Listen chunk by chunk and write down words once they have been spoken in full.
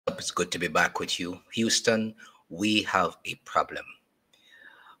It's good to be back with you. Houston, we have a problem.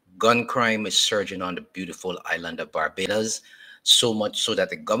 Gun crime is surging on the beautiful island of Barbados, so much so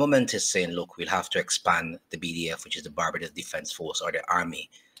that the government is saying, look, we'll have to expand the BDF, which is the Barbados Defence Force, or the army.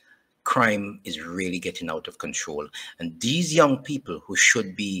 Crime is really getting out of control. And these young people who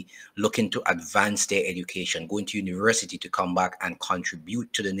should be looking to advance their education, going to university to come back and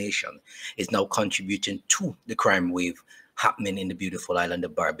contribute to the nation, is now contributing to the crime wave happening in the beautiful island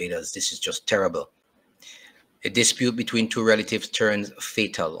of Barbados. This is just terrible. A dispute between two relatives turned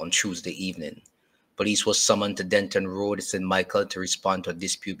fatal on Tuesday evening. Police was summoned to Denton Road, St. Michael, to respond to a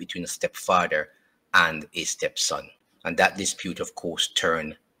dispute between a stepfather and a stepson. And that dispute, of course,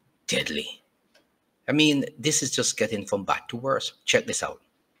 turned deadly. I mean, this is just getting from bad to worse. Check this out.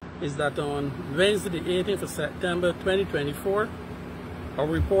 Is that on Wednesday, the 18th of September 2024, a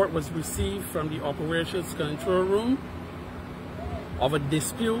report was received from the operations control room of a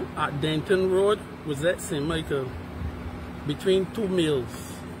dispute at Denton Road, Rosette St. Michael, between two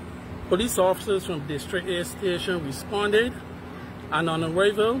males. Police officers from District A Station responded, and on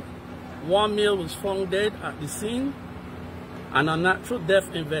arrival, one male was found dead at the scene, and a natural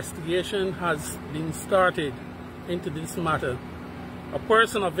death investigation has been started into this matter. A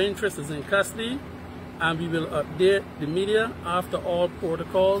person of interest is in custody, and we will update the media after all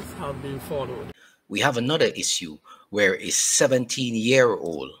protocols have been followed. We have another issue where a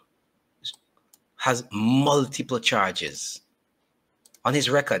 17-year-old has multiple charges on his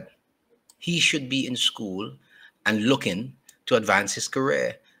record. He should be in school and looking to advance his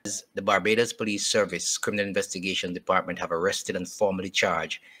career. The Barbados Police Service Criminal Investigation Department have arrested and formally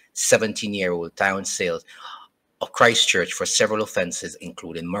charged 17-year-old Tyon Sales of Christchurch for several offenses,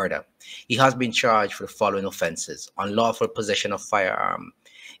 including murder. He has been charged for the following offenses: unlawful possession of firearm,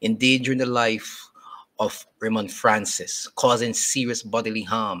 endangering the life of Raymond Francis, causing serious bodily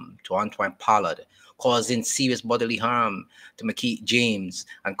harm to Antoine Pollard, causing serious bodily harm to McKee James,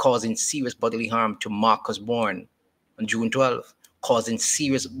 and causing serious bodily harm to Marcus Bourne on June 12th, causing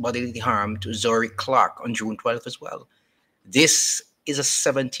serious bodily harm to Zori Clark on June 12th as well. This is a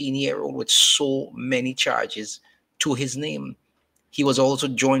 17-year-old with so many charges to his name. He was also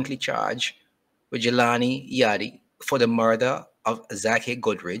jointly charged with Jelani Yadi for the murder of Zaki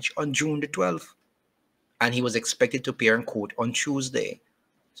Goodridge on June the 12th. And he was expected to appear in court on Tuesday.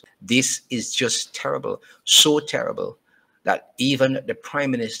 This is just terrible, so terrible that even the Prime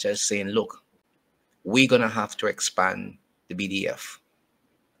Minister is saying, look, we're going to have to expand the BDF.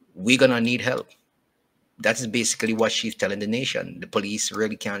 We're going to need help. That is basically what she's telling the nation. The police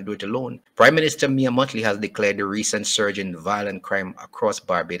really can't do it alone. Prime Minister Mia Mottley has declared the recent surge in violent crime across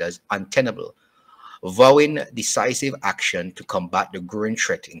Barbados untenable, vowing decisive action to combat the growing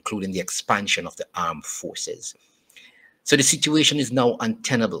threat, including the expansion of the armed forces. So the situation is now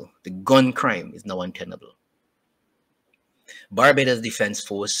untenable. The gun crime is now untenable. Barbados Defence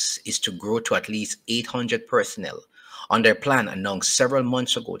Force is to grow to at least 800 personnel on their plan announced several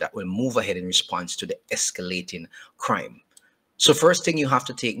months ago that will move ahead in response to the escalating crime. So first thing you have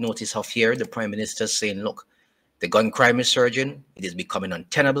to take notice of here, the Prime Minister is saying, look, the gun crime is surging, it is becoming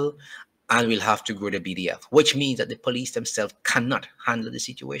untenable, and we'll have to grow the BDF, which means that the police themselves cannot handle the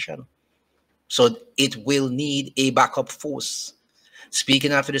situation. So it will need a backup force.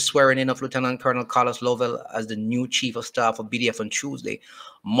 Speaking after the swearing in of Lieutenant Colonel Carlos Lovell as the new Chief of Staff of BDF on Tuesday,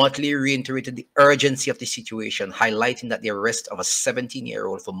 Mottley reiterated the urgency of the situation, highlighting that the arrest of a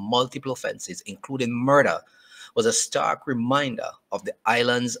 17-year-old for multiple offenses, including murder, was a stark reminder of the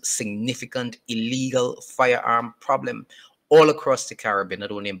island's significant illegal firearm problem. All across the Caribbean,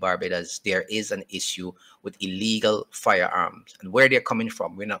 not only in Barbados, there is an issue with illegal firearms. And where they're coming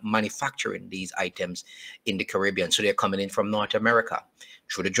from, we're not manufacturing these items in the Caribbean. So they're coming in from North America,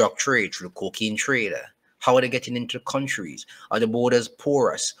 through the drug trade, through the cocaine trade. How are they getting into the countries? Are the borders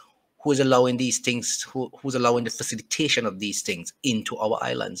porous? Who's allowing these things, who's allowing the facilitation of these things into our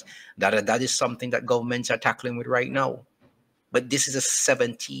islands? That is something that governments are tackling with right now. But this is a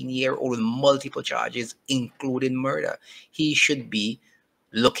 17-year-old with multiple charges, including murder. He should be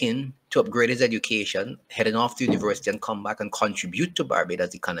looking to upgrade his education, heading off to university and come back and contribute to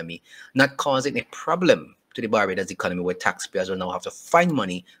Barbados' economy, not causing a problem to the Barbados economy where taxpayers will now have to find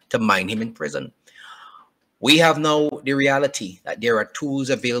money to mine him in prison. We have now the reality that there are tools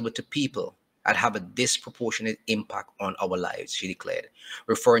available to people that have a disproportionate impact on our lives, she declared,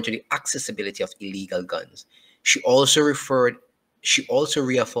 referring to the accessibility of illegal guns. She also reaffirmed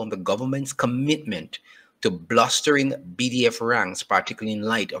the government's commitment to bolstering BDF ranks, particularly in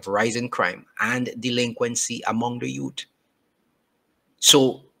light of rising crime and delinquency among the youth.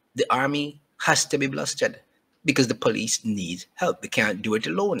 So the army has to be bolstered. because the police need help. They can't do it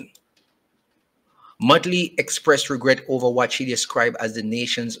alone. Mudley expressed regret over what she described as the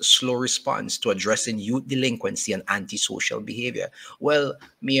nation's slow response to addressing youth delinquency and antisocial behavior. Well,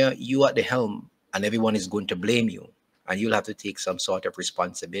 Mia, you at the helm, and everyone is going to blame you, and you'll have to take some sort of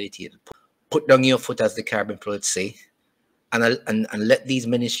responsibility. Put down your foot, as the Caribbean poets say, and let these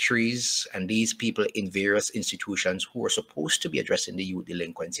ministries and these people in various institutions who are supposed to be addressing the youth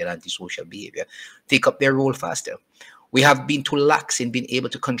delinquency and antisocial behavior take up their role faster. We have been too lax in being able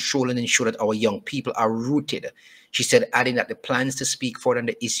to control and ensure that our young people are rooted, she said, adding that the plans to speak further on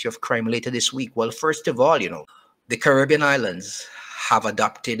the issue of crime later this week. Well, first of all, the Caribbean islands have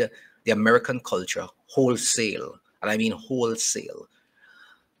adopted the American culture wholesale, and I mean wholesale.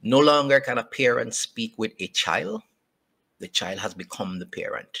 No longer can a parent speak with a child. The child has become the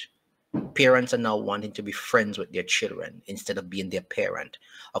parent. Parents are now wanting to be friends with their children instead of being their parent.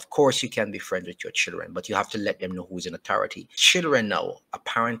 Of course, you can be friends with your children, but you have to let them know who's in authority. Children now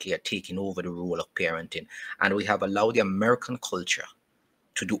apparently are taking over the role of parenting, and we have allowed the American culture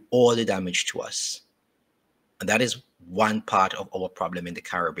to do all the damage to us. And that is one part of our problem in the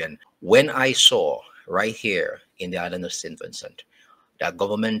Caribbean. When I saw right here in the island of St. Vincent that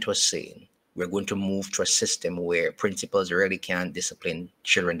government was saying, we're going to move to a system where principals really can't discipline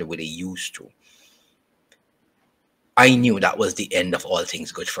children the way they used to, I knew that was the end of all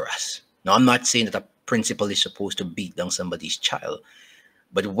things good for us. Now, I'm not saying that a principal is supposed to beat down somebody's child,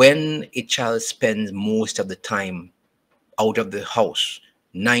 but when a child spends most of the time out of the house,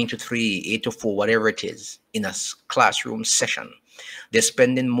 9 to 3, 8 to 4, whatever it is, in a classroom session, they're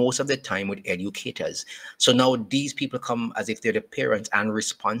spending most of the time with educators. So now these people come as if they're the parents and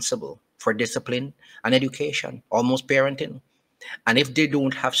responsible for discipline and education, almost parenting. And if they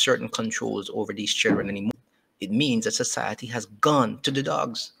don't have certain controls over these children anymore, it means that society has gone to the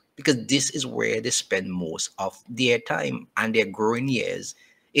dogs, because this is where they spend most of their time and their growing years.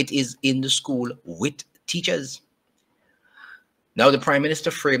 It is in the school with teachers. Now, the Prime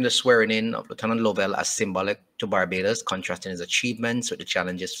Minister framed the swearing in of Lieutenant Lovell as symbolic to Barbados, contrasting his achievements with the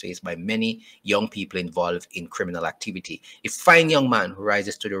challenges faced by many young people involved in criminal activity. A fine young man who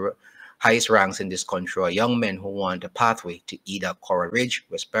rises to the highest ranks in this country, or young men who want a pathway to either Coral Ridge,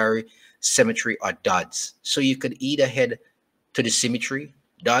 Westbury, Cemetery, or Dodds. So you could either head to the cemetery,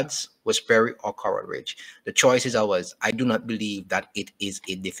 Dodds, Westbury, or Coral Ridge. The choice is ours. I do not believe that it is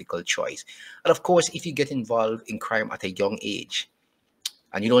a difficult choice. And of course, if you get involved in crime at a young age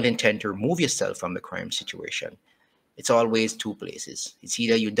and you don't intend to remove yourself from the crime situation, it's always two places. It's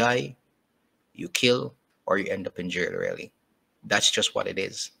either you die, you kill, or you end up in jail, really. That's just what it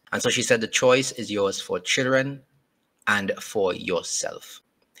is. And so she said the choice is yours for children and for yourself.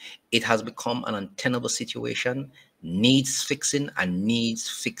 It has become an untenable situation, needs fixing, and needs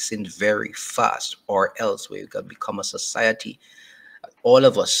fixing very fast, or else we can become a society. All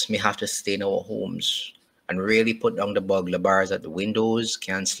of us may have to stay in our homes and really put down the burglar bars at the windows,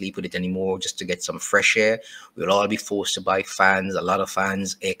 can't sleep with it anymore just to get some fresh air. We'll all be forced to buy fans, a lot of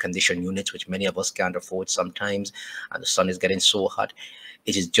fans, air conditioned units, which many of us can't afford sometimes, and the sun is getting so hot.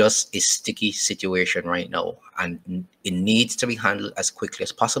 It is just a sticky situation right now, and it needs to be handled as quickly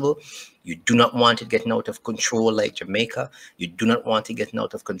as possible. You do not want it getting out of control like Jamaica. You do not want it getting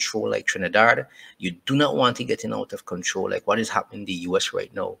out of control like Trinidad. You do not want it getting out of control like what is happening in the US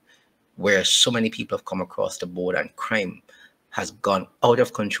right now, where so many people have come across the border and crime has gone out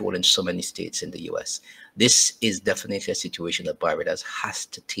of control in so many states in the US. This is definitely a situation that Barbados has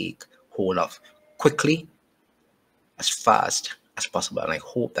to take hold of quickly, as fast as possible. And I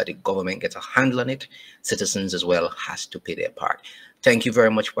hope that the government gets a handle on it. Citizens as well has to play their part. Thank you very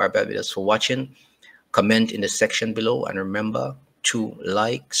much, Barbados, for watching. Comment in the section below, and remember to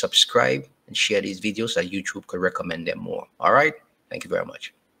like, subscribe, and share these videos so that YouTube could recommend them more. All right. Thank you very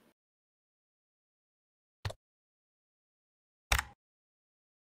much.